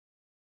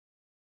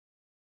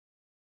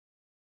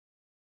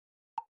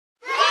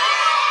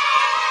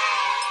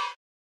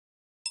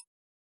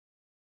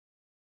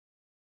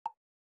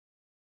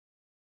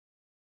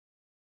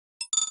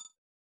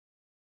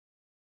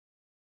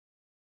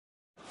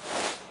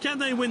Can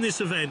they win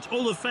this event?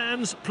 All the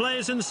fans,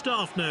 players and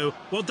staff know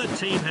what the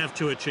team have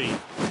to achieve.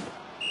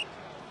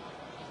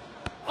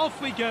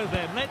 Off we go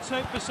then. Let's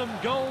hope for some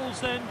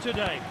goals then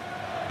today.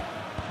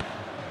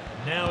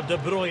 Now De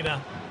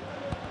Bruyne.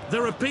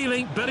 They're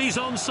appealing, but he's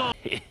onside.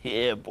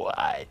 Yeah,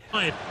 boy.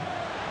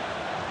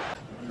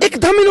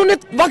 एकदम इन्होंने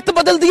वक्त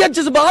बदल दिया,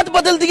 जज्बात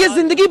बदल दिए,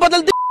 जिंदगी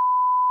बदल दी.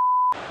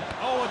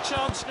 Oh, a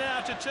chance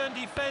now to turn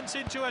defence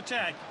into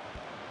attack.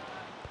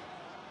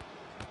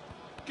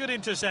 Good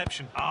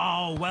interception.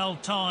 Oh, well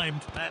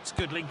timed. That's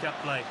good link-up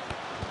play.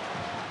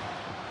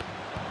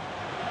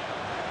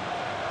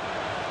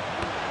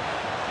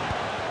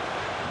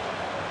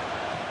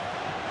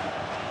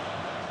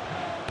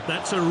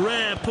 That's a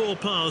rare poor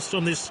pass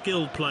from this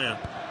skilled player.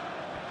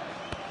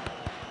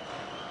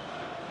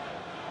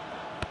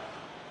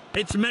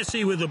 It's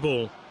Messi with the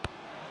ball.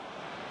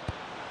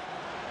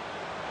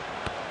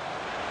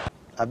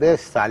 अबे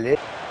साले.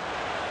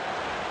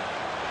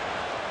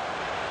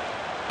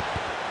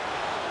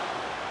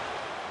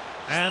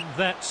 And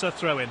that's a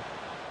throw-in.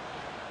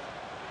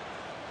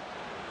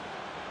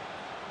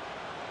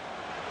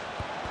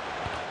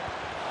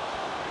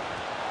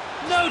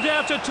 No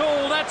doubt at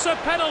all, that's a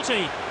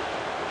penalty.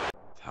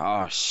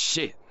 Oh,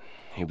 shit.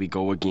 Here we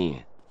go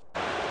again.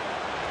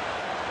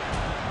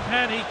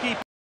 Can he keep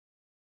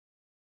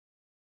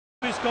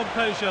his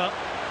composure?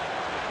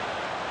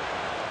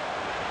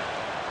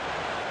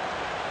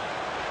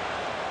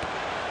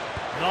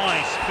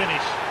 Nice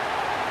finish.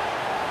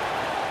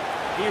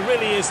 He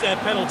really is their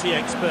penalty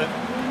expert.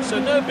 So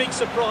no big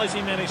surprise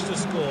he managed to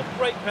score.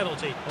 Great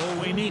penalty. Oh,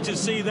 we need to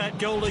see that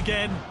goal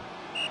again.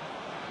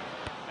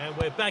 And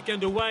we're back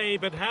underway,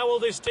 but how will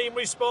this team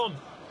respond?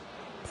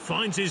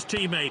 Finds his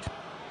teammate.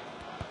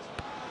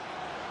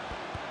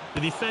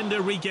 The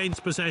defender regains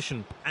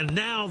possession. And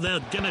now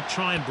they're going to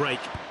try and break.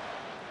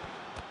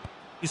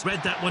 He's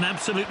read that one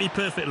absolutely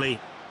perfectly.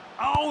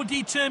 Oh,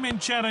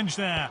 determined challenge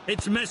there.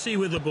 It's Messi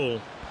with the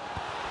ball.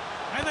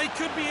 And they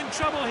could be in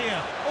trouble here.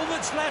 All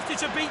that's left is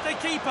to beat the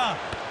keeper.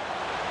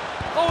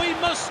 Oh, he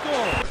must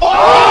score.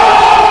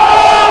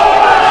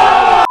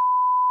 Oh!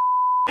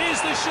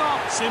 Here's the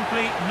shot.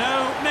 Simply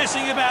no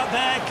messing about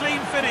there.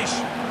 Clean finish.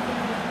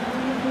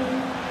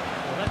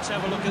 Well, let's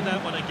have a look at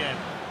that one again.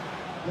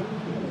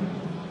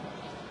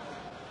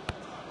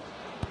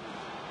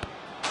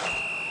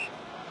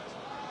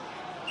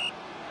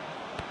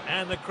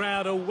 And the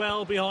crowd are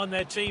well behind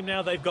their team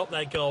now they've got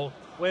their goal.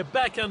 We're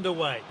back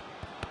underway.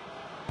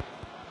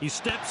 He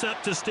steps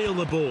up to steal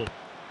the ball.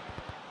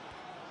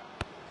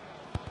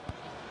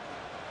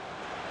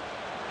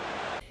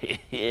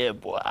 Yeah,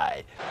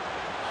 boy.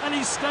 And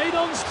he stayed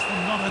on.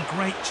 Not a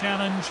great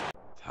challenge.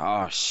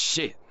 Oh,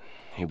 shit.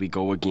 Here we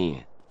go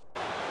again.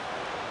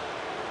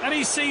 And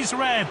he sees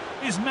red.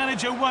 His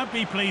manager won't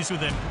be pleased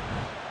with him.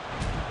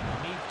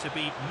 Need to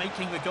be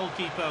making the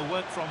goalkeeper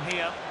work from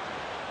here.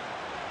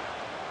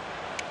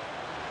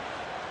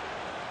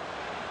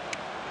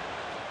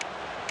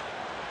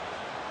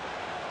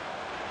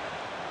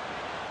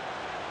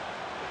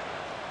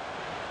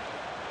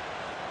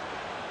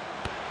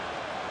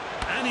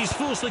 And he's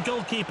forced the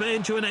goalkeeper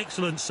into an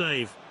excellent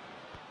save.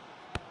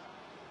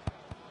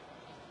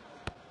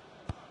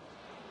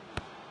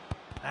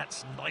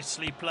 That's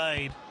nicely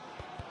played.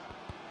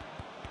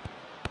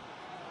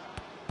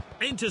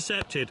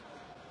 Intercepted.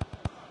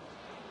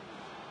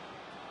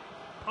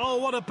 Oh,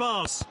 what a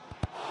pass.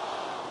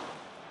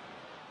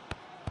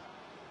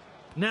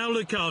 Now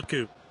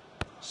Lukaku.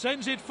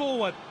 Sends it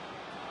forward.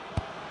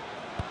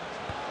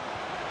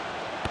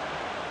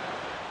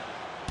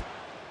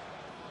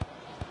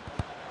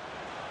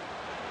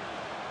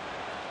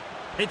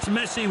 It's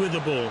Messi with the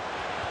ball.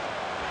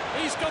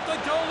 He's got the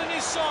goal in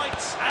his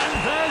sights. And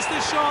there's the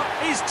shot.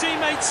 His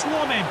teammates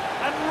swarm him.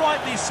 And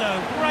rightly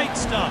so. Great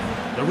stuff.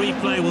 The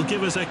replay will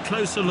give us a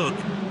closer look.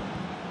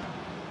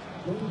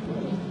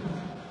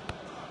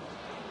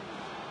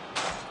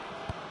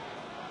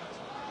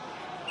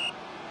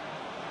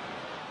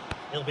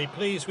 He'll be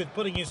pleased with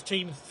putting his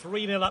team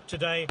 3-0 up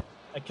today.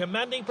 A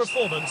commanding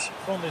performance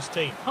from this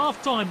team.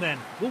 Half-time then.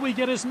 Will we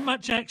get as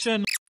much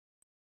action?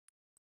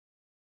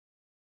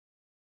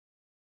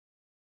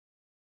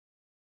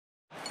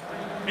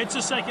 It's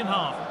a second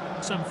half.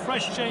 Some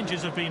fresh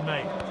changes have been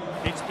made.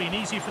 It's been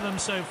easy for them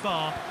so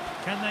far.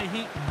 Can they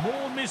heap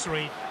more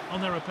misery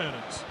on their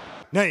opponents?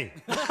 नहीं.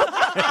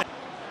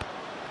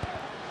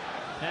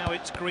 Now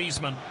it's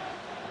Griezmann.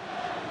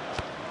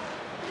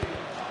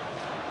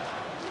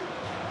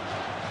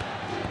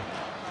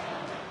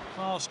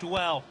 Passed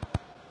well.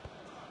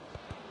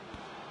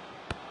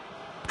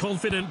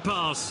 Confident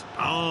pass.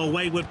 Oh,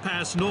 wayward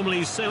pass. Normally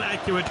he's so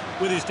accurate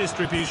with his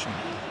distribution.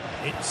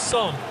 It's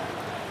Son.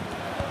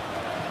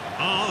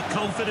 Oh,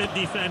 confident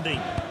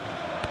defending.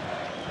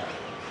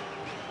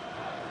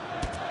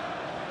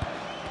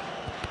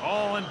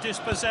 Oh, and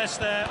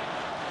dispossessed there.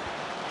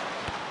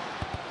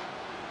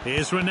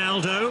 Here's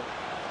Ronaldo.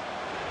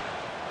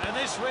 And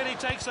this really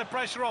takes the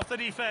pressure off the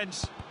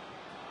defence.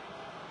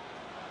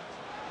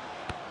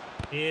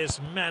 Here's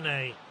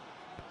Mane.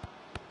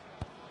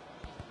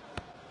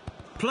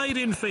 Played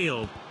in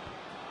field.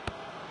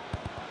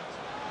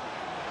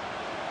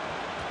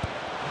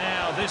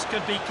 Now, this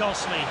could be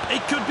costly.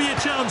 It could be a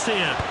chance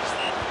here.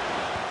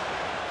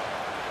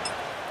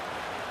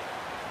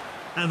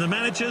 And the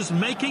manager's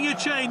making a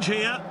change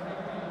here.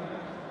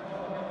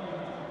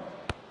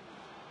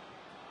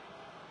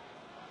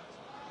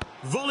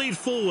 Volleyed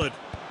forward.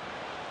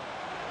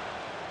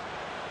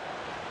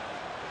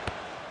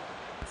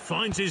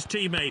 Finds his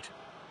teammate.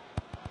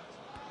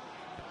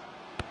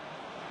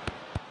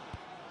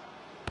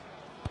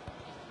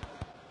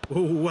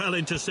 Oh, well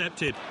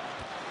intercepted.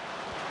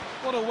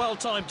 What a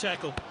well-timed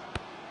tackle.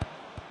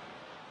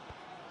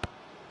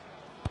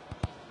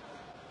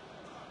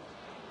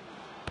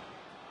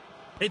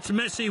 It's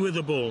Messi with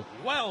the ball.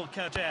 Well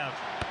cut out.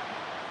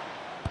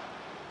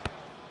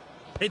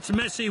 It's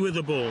Messi with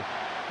the ball.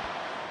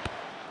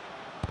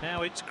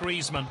 Now it's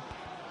Griezmann.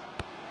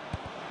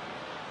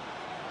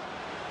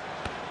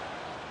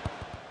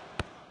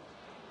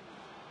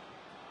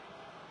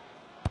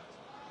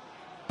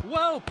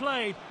 Well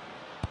played.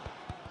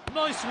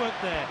 Nice work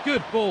there.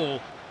 Good ball.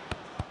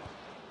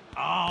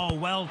 Oh,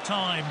 well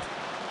timed.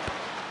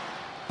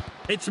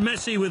 It's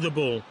Messi with the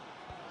ball.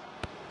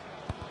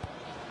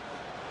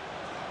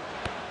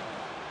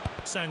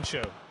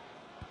 Sancho.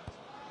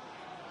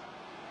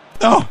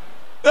 No!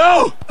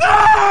 No! No!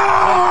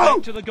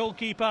 Back to the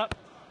goalkeeper.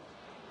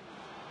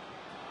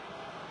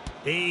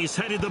 He's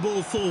headed the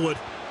ball forward.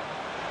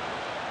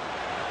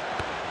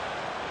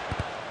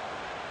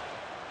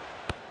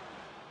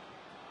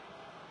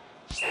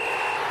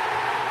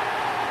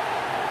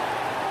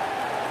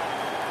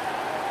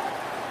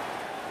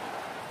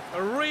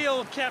 A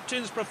real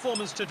captain's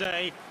performance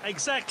today.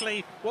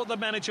 Exactly what the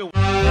manager